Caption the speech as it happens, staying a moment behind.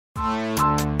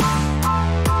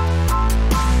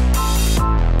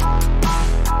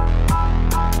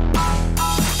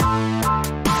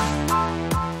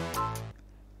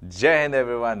जय Hind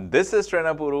everyone, this is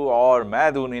trainer पुरू और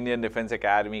मैं दून इंडियन डिफेंस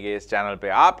एकेडमी के इस चैनल पे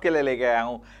आपके लिए लेके आया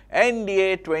हूँ NDA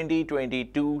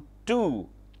 2022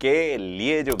 के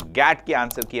लिए जो गैट की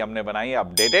आंसर की हमने बनाई है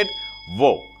अपडेटेड वो।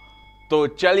 तो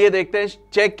चलिए देखते हैं,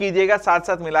 चेक कीजिएगा, साथ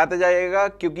साथ मिलाते जाइएगा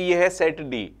क्योंकि ये है सेट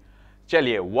डी।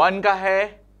 चलिए 1 का है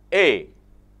A,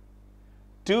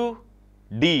 2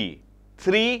 D,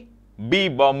 3 B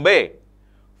Bombay,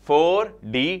 4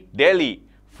 D Delhi,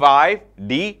 5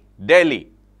 D Delhi,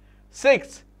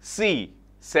 6 C,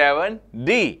 7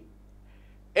 D,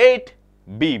 8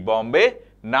 B Bombay,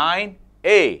 9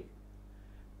 A,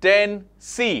 10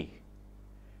 C,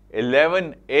 11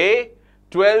 A,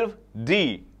 12 D,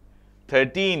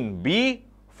 13 B,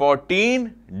 14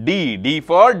 D, D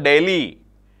for Delhi,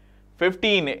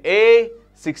 15 A,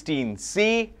 16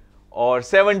 C और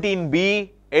 17 B,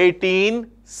 18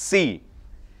 C,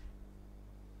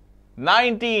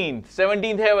 19th,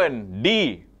 17th heaven D,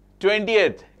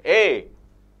 20th A,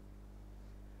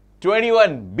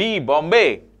 21 B Bombay,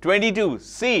 22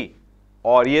 C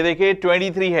और ये देखिए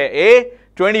 23 है A,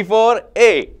 24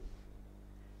 A,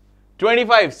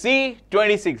 25 C,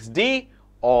 26 D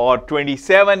और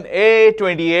 27 A,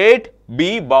 28 B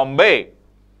Bombay,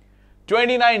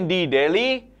 29 D Delhi,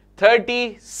 30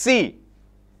 C।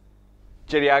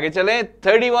 चलिए आगे चलें,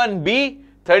 31 B,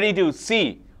 32 C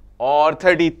और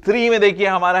 33 में देखिए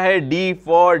हमारा है D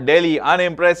for Delhi,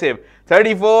 unimpressive,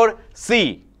 34 C,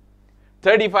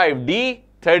 35 D,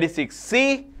 36 C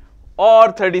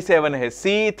और 37 है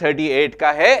C, 38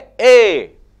 का है A,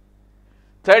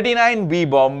 39 B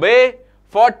Bombay,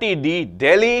 40 D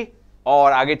Delhi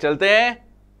और आगे चलते हैं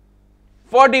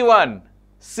 41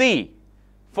 C,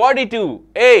 42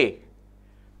 A,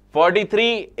 43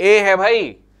 A है भाई,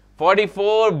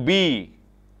 44 B,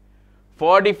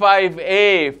 45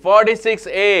 A, 46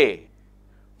 A,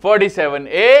 47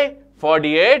 A,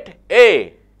 48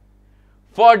 A,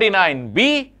 49 B,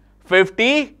 50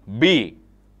 B,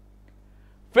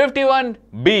 51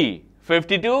 B,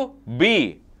 52 B,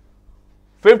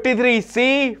 53 C,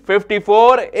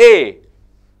 54 A,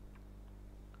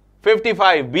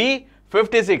 55 B,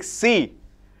 56 C,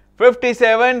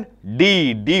 57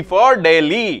 D, D for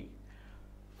Delhi,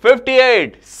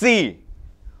 58 C,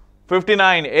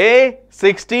 59 A,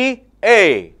 60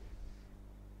 A,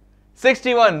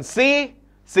 61 C,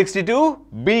 62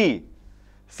 B,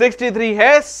 63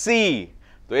 है C,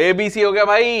 तो A B C हो गया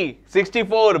भाई,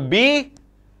 64 B,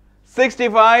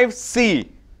 65 C,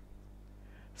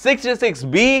 66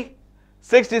 B,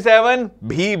 67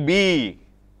 B B,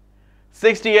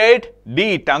 68 D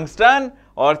tungsten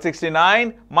और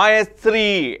 69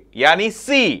 -3 यानी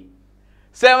C,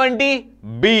 70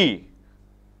 B,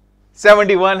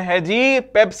 71 है जी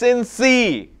pepsin C,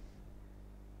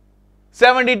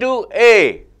 72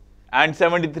 A and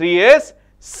 73 is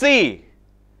C,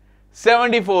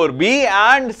 74 B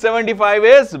and 75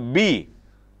 is B,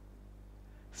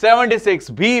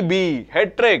 76 B B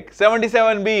hat trick,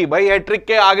 77 B भाई hat trick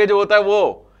के आगे जो होता है वो,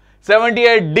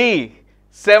 78 D,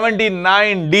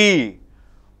 79 D,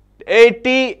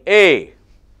 80 A,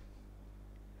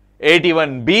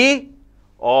 81 B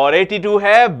और 82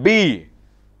 है B,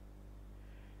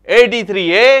 83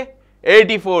 A,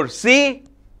 84 C,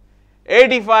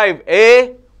 85 A,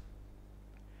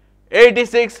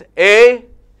 86 A,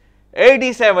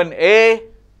 87 A,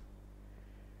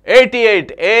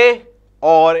 88 A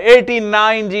और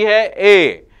 89 जी है A,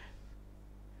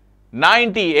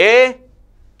 90 A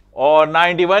और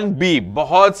 91 B।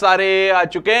 बहुत सारे आ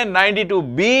चुके हैं, 92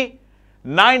 B,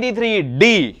 93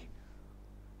 D,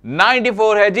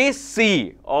 94 है जी C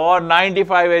और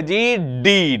 95 है जी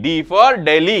D, D for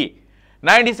Delhi,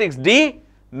 96 D,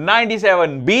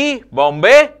 97 B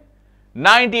Bombay,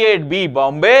 98 B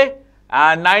Bombay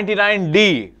and 99 D,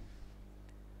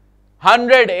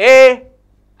 100 A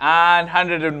and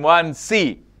 101 C,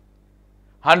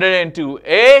 102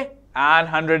 A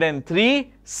and 103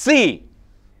 C,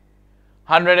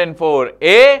 104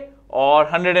 A और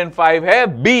 105 है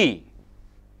B,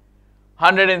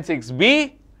 106 B,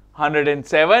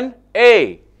 107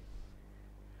 A,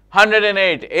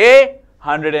 108 A,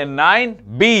 109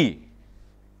 B,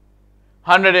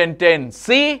 110 C,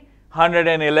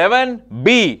 111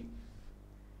 B,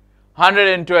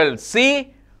 112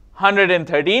 C,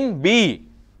 113 B,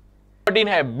 14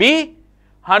 है B,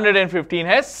 115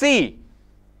 है C,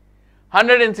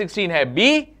 116 है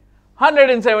B,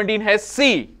 117 है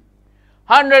C,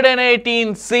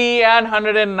 118 C and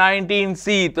 119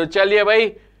 C। तो चलिए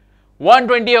भाई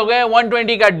 120 हो गए,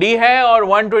 120 का D है और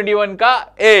 121 का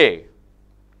A,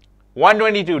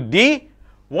 122 D,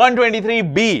 123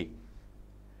 B,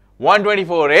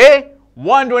 124 A,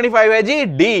 125 है जी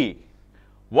D,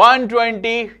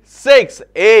 126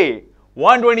 A,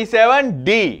 127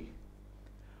 D,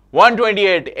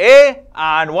 128 A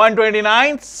and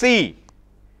 129 C,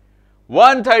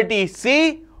 130 C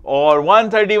और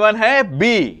 131 है B,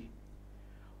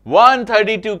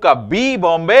 132 का B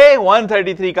बॉम्बे,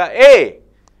 133 का A,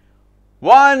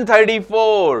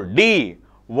 134 D,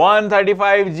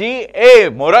 135 G A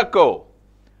Morocco,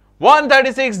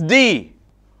 136 D,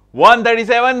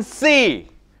 137 C,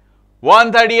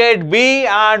 138 B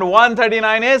and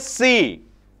 139 is C,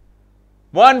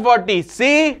 140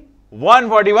 C,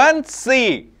 141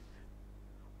 C,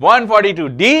 142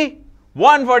 D,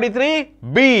 143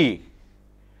 B,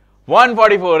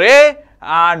 144 A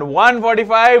and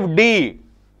 145 D,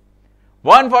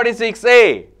 146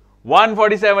 A,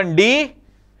 147 D,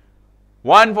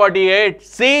 148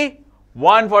 C,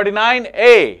 149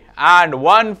 A and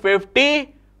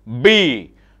 150 B.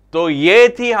 तो ये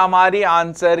थी हमारी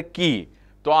answer की।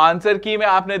 तो आंसर की में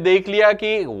आपने देख लिया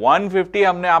कि 150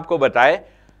 हमने आपको बताए।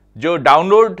 जो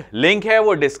डाउनलोड लिंक है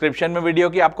वो डिस्क्रिप्शन में वीडियो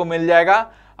की आपको मिल जाएगा।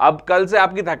 अब कल से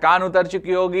आपकी थकान उतर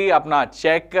चुकी होगी, अपना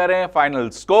चेक करें final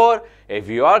score. If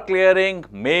you are clearing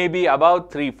may be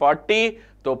about 340,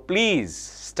 तो please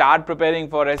start preparing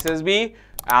for SSB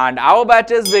and our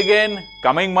batches begin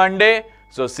coming Monday.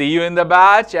 So see you in the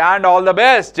batch and all the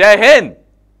best. Jai Hind.